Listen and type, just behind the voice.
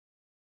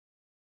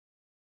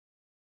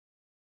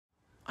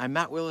I'm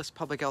Matt Willis,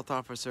 Public Health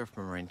Officer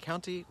from Marin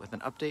County with an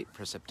update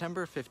for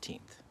September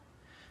 15th.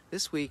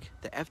 This week,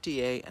 the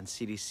FDA and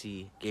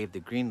CDC gave the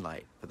green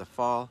light for the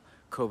fall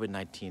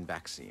COVID-19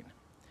 vaccine.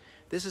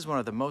 This is one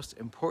of the most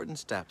important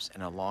steps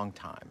in a long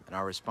time in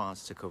our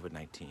response to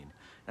COVID-19, and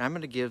I'm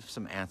going to give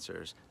some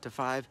answers to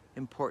 5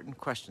 important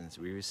questions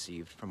we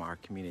received from our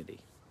community.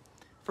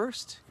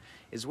 First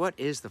is, what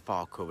is the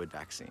fall COVID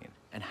vaccine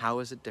and how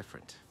is it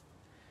different?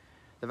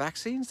 The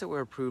vaccines that were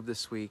approved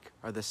this week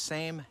are the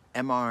same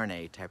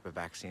mRNA type of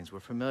vaccines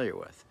we're familiar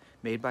with,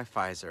 made by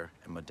Pfizer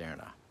and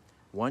Moderna.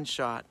 One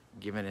shot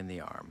given in the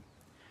arm.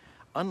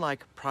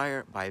 Unlike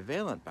prior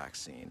bivalent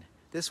vaccine,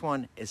 this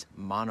one is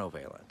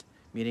monovalent,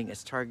 meaning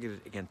it's targeted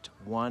against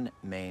one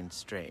main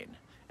strain,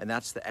 and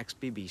that's the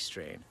XBB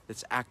strain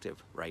that's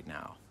active right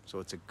now, so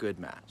it's a good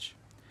match.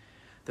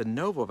 The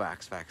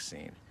Novavax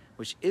vaccine,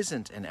 which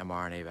isn't an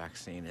mRNA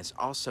vaccine, is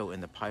also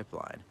in the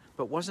pipeline,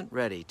 but wasn't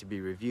ready to be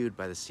reviewed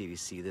by the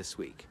CDC this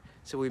week,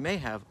 so we may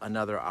have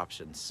another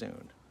option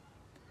soon.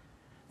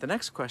 The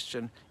next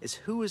question is,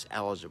 who is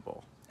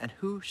eligible and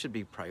who should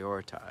be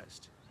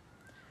prioritized?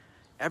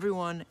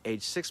 Everyone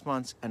aged 6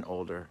 months and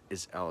older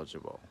is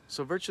eligible,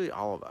 so virtually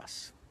all of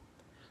us.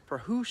 For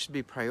who should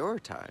be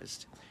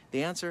prioritized,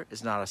 the answer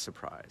is not a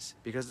surprise,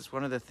 because it's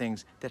one of the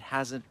things that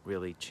hasn't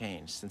really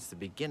changed since the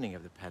beginning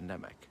of the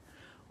pandemic.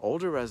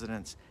 Older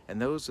residents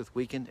and those with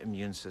weakened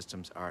immune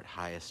systems are at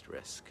highest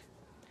risk.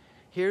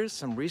 Here's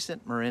some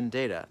recent Marin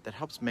data that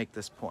helps make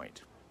this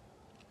point.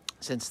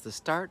 Since the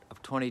start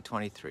of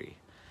 2023,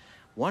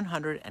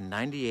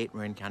 198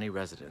 Marin County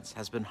residents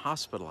has been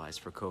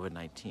hospitalized for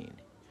COVID-19,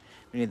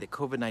 meaning that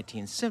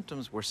COVID-19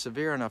 symptoms were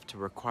severe enough to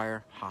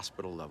require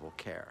hospital-level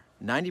care.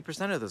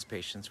 90% of those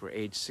patients were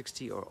age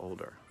 60 or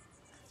older.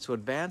 So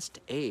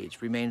advanced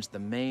age remains the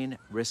main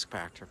risk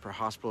factor for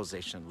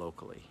hospitalization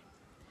locally.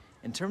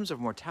 In terms of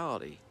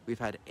mortality, we've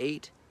had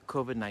 8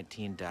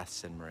 COVID-19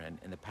 deaths in Marin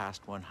in the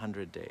past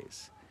 100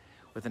 days,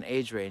 with an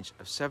age range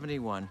of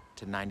 71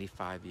 to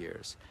 95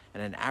 years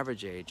and an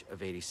average age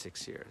of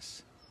 86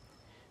 years.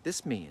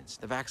 This means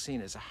the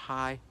vaccine is a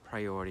high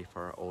priority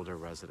for our older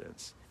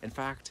residents. In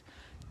fact,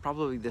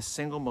 probably the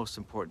single most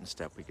important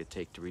step we could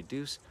take to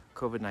reduce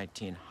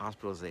COVID-19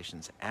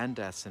 hospitalizations and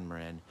deaths in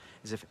Marin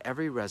is if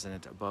every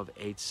resident above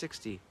age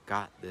 60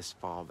 got this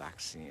fall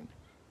vaccine.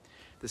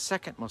 The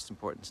second most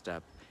important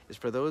step is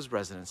for those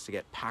residents to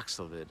get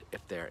Paxlovid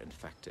if they're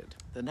infected.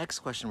 The next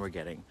question we're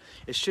getting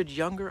is, should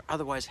younger,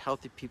 otherwise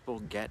healthy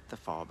people get the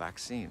fall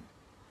vaccine?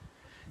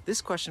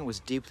 This question was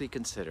deeply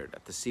considered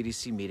at the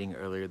CDC meeting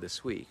earlier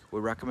this week,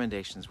 where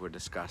recommendations were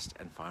discussed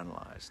and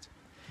finalized.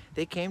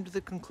 They came to the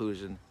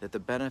conclusion that the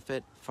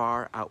benefit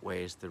far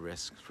outweighs the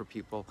risks for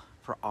people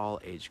for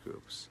all age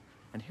groups.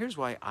 And here's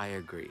why I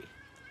agree.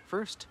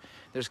 First,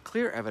 there's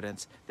clear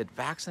evidence that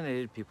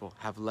vaccinated people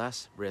have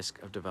less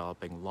risk of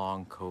developing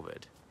long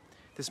COVID.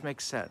 This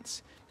makes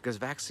sense because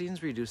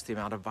vaccines reduce the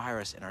amount of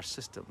virus in our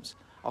systems,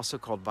 also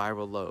called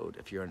viral load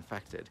if you're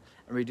infected,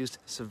 and reduce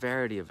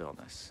severity of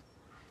illness.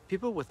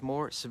 People with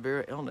more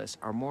severe illness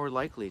are more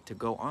likely to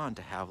go on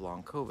to have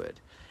long COVID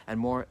and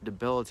more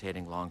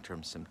debilitating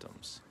long-term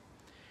symptoms.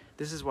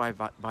 This is why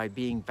by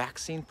being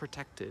vaccine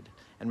protected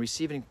and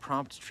receiving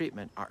prompt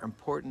treatment are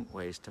important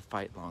ways to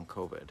fight long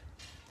COVID.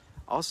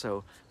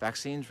 Also,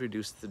 vaccines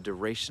reduce the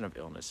duration of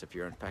illness if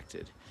you're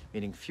infected,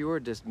 meaning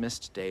fewer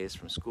missed days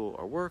from school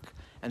or work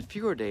and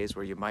fewer days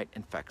where you might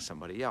infect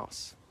somebody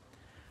else.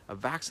 A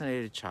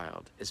vaccinated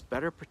child is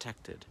better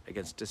protected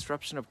against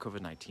disruption of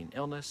COVID-19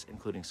 illness,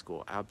 including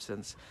school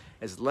absence,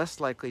 is less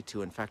likely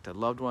to infect a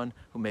loved one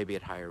who may be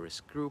at higher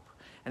risk group,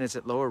 and is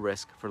at lower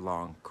risk for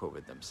long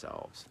COVID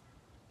themselves.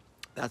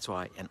 That's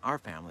why in our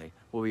family,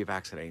 we'll be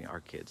vaccinating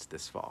our kids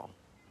this fall.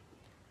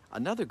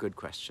 Another good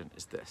question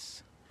is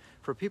this.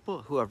 For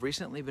people who have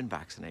recently been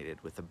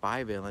vaccinated with a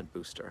bivalent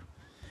booster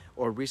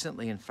or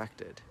recently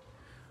infected,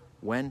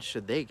 when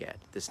should they get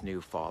this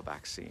new fall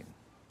vaccine?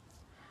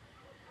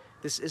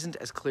 This isn't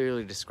as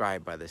clearly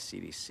described by the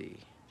CDC,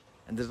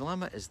 and the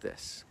dilemma is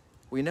this.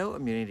 We know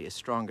immunity is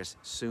strongest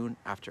soon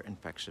after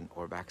infection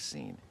or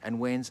vaccine and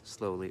wanes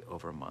slowly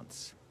over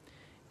months.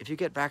 If you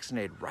get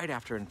vaccinated right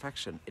after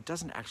infection, it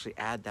doesn't actually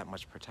add that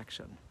much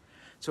protection,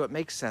 so it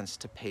makes sense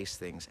to pace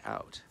things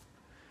out.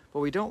 But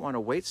we don't want to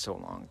wait so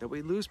long that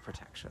we lose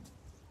protection.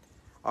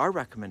 Our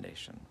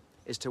recommendation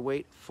is to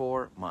wait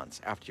 4 months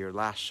after your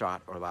last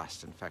shot or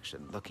last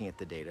infection, looking at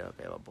the data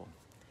available.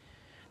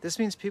 This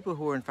means people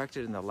who were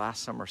infected in the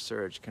last summer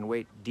surge can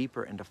wait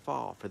deeper into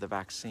fall for the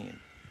vaccine.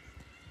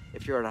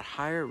 If you're at a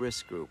higher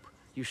risk group,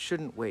 you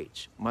shouldn't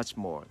wait much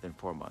more than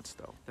 4 months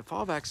though. The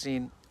fall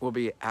vaccine will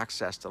be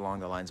accessed along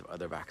the lines of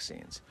other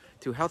vaccines,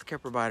 through healthcare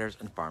providers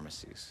and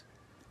pharmacies.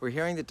 We're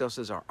hearing that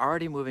doses are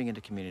already moving into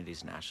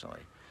communities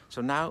nationally,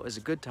 so now is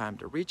a good time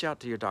to reach out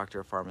to your doctor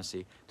or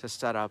pharmacy to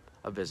set up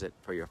a visit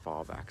for your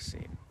fall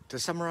vaccine. To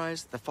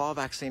summarize, the fall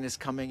vaccine is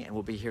coming and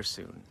will be here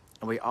soon,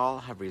 and we all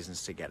have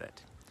reasons to get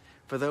it.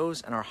 For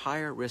those in our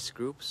higher risk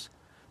groups,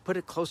 put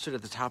it closer to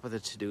the top of the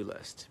to-do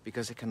list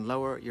because it can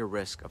lower your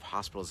risk of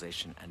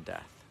hospitalization and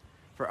death.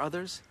 For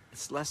others,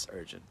 it's less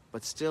urgent,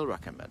 but still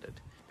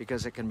recommended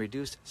because it can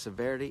reduce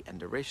severity and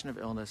duration of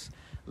illness,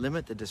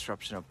 limit the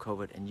disruption of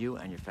COVID in you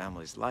and your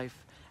family's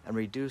life, and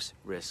reduce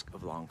risk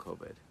of long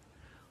COVID.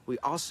 We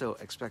also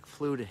expect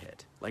flu to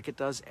hit, like it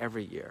does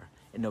every year,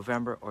 in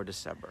November or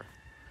December.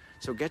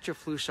 So get your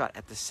flu shot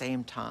at the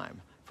same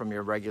time from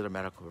your regular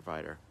medical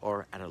provider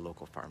or at a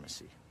local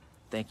pharmacy.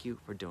 Thank you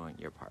for doing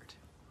your part.